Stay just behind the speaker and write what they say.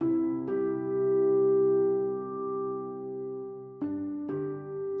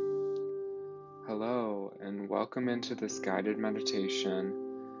Welcome into this guided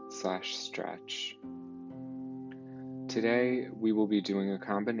meditation/stretch. Today we will be doing a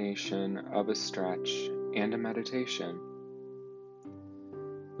combination of a stretch and a meditation.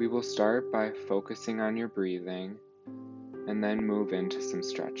 We will start by focusing on your breathing and then move into some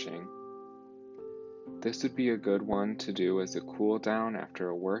stretching. This would be a good one to do as a cool down after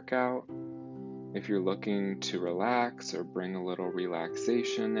a workout, if you're looking to relax or bring a little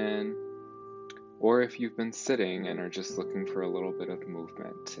relaxation in, or if you've been sitting and are just looking for a little bit of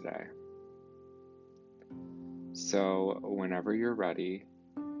movement today. So whenever you're ready,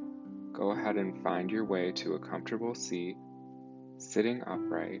 go ahead and find your way to a comfortable seat, sitting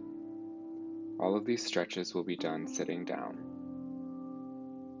upright. All of these stretches will be done sitting down.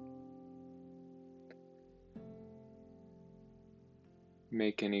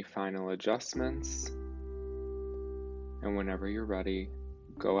 Make any final adjustments, and whenever you're ready,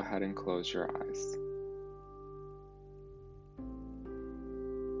 go ahead and close your eyes.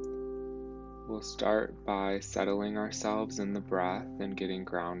 We'll start by settling ourselves in the breath and getting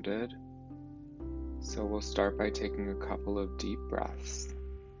grounded. So we'll start by taking a couple of deep breaths.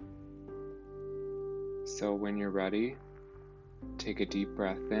 So when you're ready, take a deep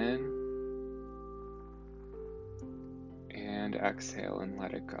breath in and exhale and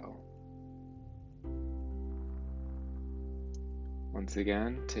let it go. Once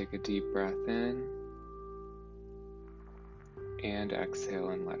again, take a deep breath in and exhale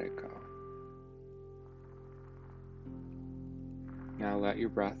and let it go. Now let your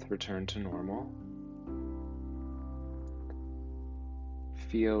breath return to normal.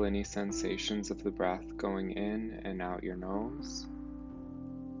 Feel any sensations of the breath going in and out your nose.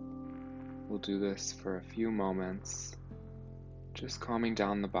 We'll do this for a few moments, just calming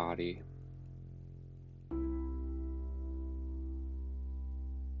down the body.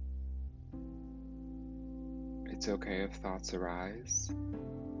 It's okay if thoughts arise.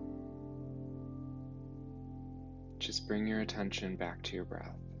 Just bring your attention back to your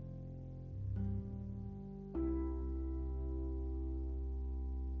breath.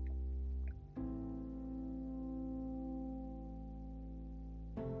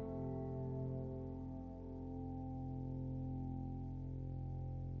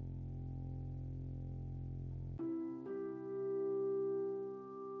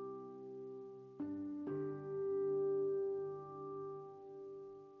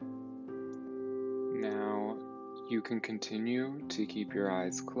 You can continue to keep your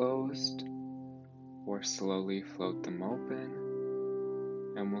eyes closed or slowly float them open,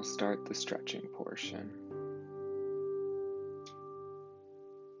 and we'll start the stretching portion.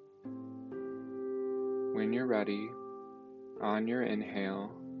 When you're ready, on your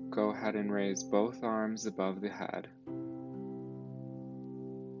inhale, go ahead and raise both arms above the head.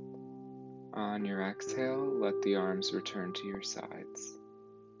 On your exhale, let the arms return to your sides.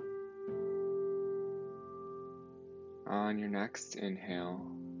 On your next inhale,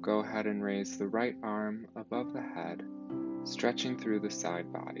 go ahead and raise the right arm above the head, stretching through the side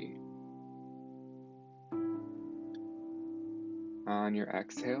body. On your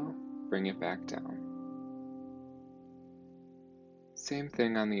exhale, bring it back down. Same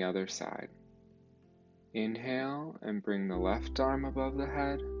thing on the other side. Inhale and bring the left arm above the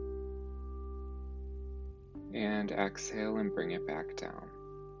head, and exhale and bring it back down.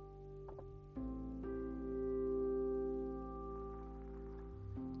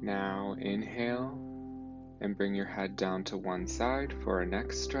 Now inhale and bring your head down to one side for a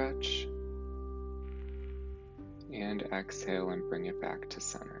neck stretch, and exhale and bring it back to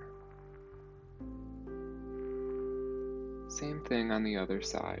center. Same thing on the other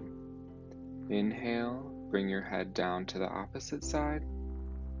side. Inhale, bring your head down to the opposite side,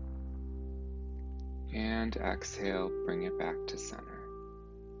 and exhale, bring it back to center.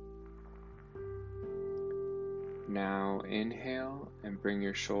 Now inhale and bring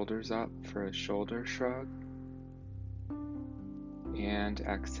your shoulders up for a shoulder shrug, and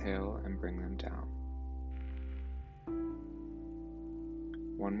exhale and bring them down.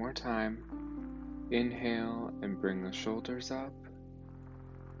 One more time. Inhale and bring the shoulders up,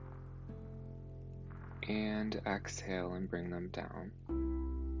 and exhale and bring them down.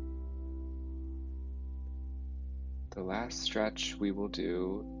 The last stretch we will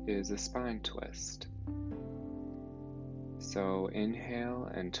do is a spine twist. So inhale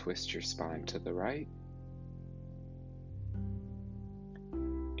and twist your spine to the right,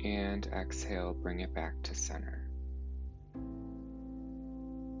 and exhale, bring it back to center.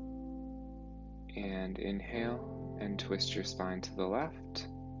 And inhale and twist your spine to the left,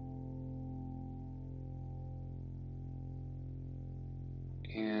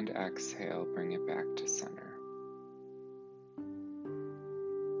 and exhale, bring it back to center.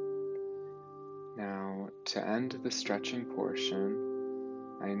 to end the stretching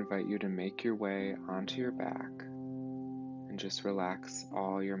portion, I invite you to make your way onto your back and just relax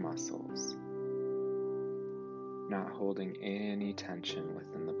all your muscles, not holding any tension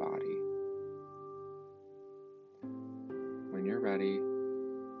within the body. When you're ready,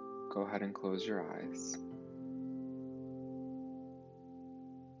 go ahead and close your eyes.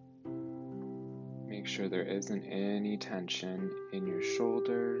 Make sure there isn't any tension in your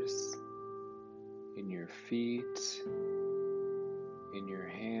shoulders, in your feet, in your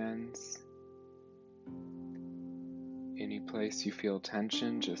hands. Any place you feel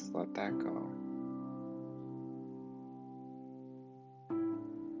tension, just let that go.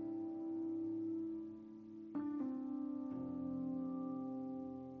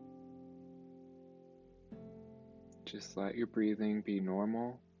 Just let your breathing be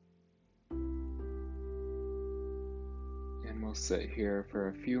normal. And we'll sit here for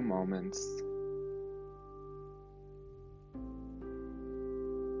a few moments.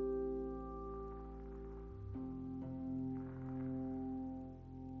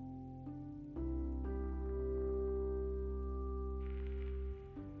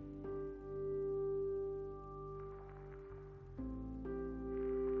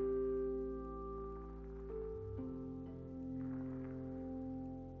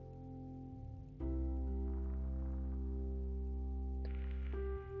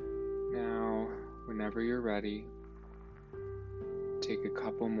 Whenever you're ready, take a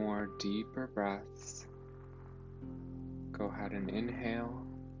couple more deeper breaths. Go ahead and inhale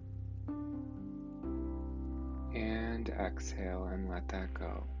and exhale and let that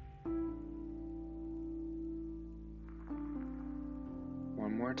go.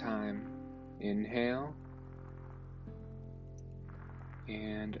 One more time. Inhale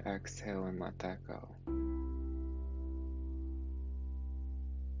and exhale and let that go.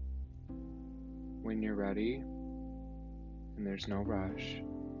 When you're ready, and there's no rush,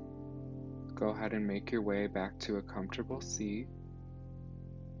 go ahead and make your way back to a comfortable seat.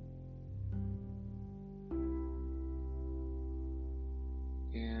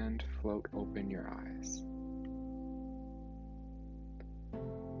 And float open your eyes.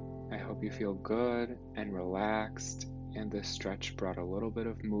 I hope you feel good and relaxed, and this stretch brought a little bit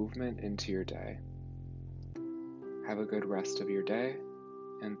of movement into your day. Have a good rest of your day,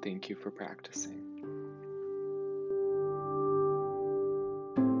 and thank you for practicing.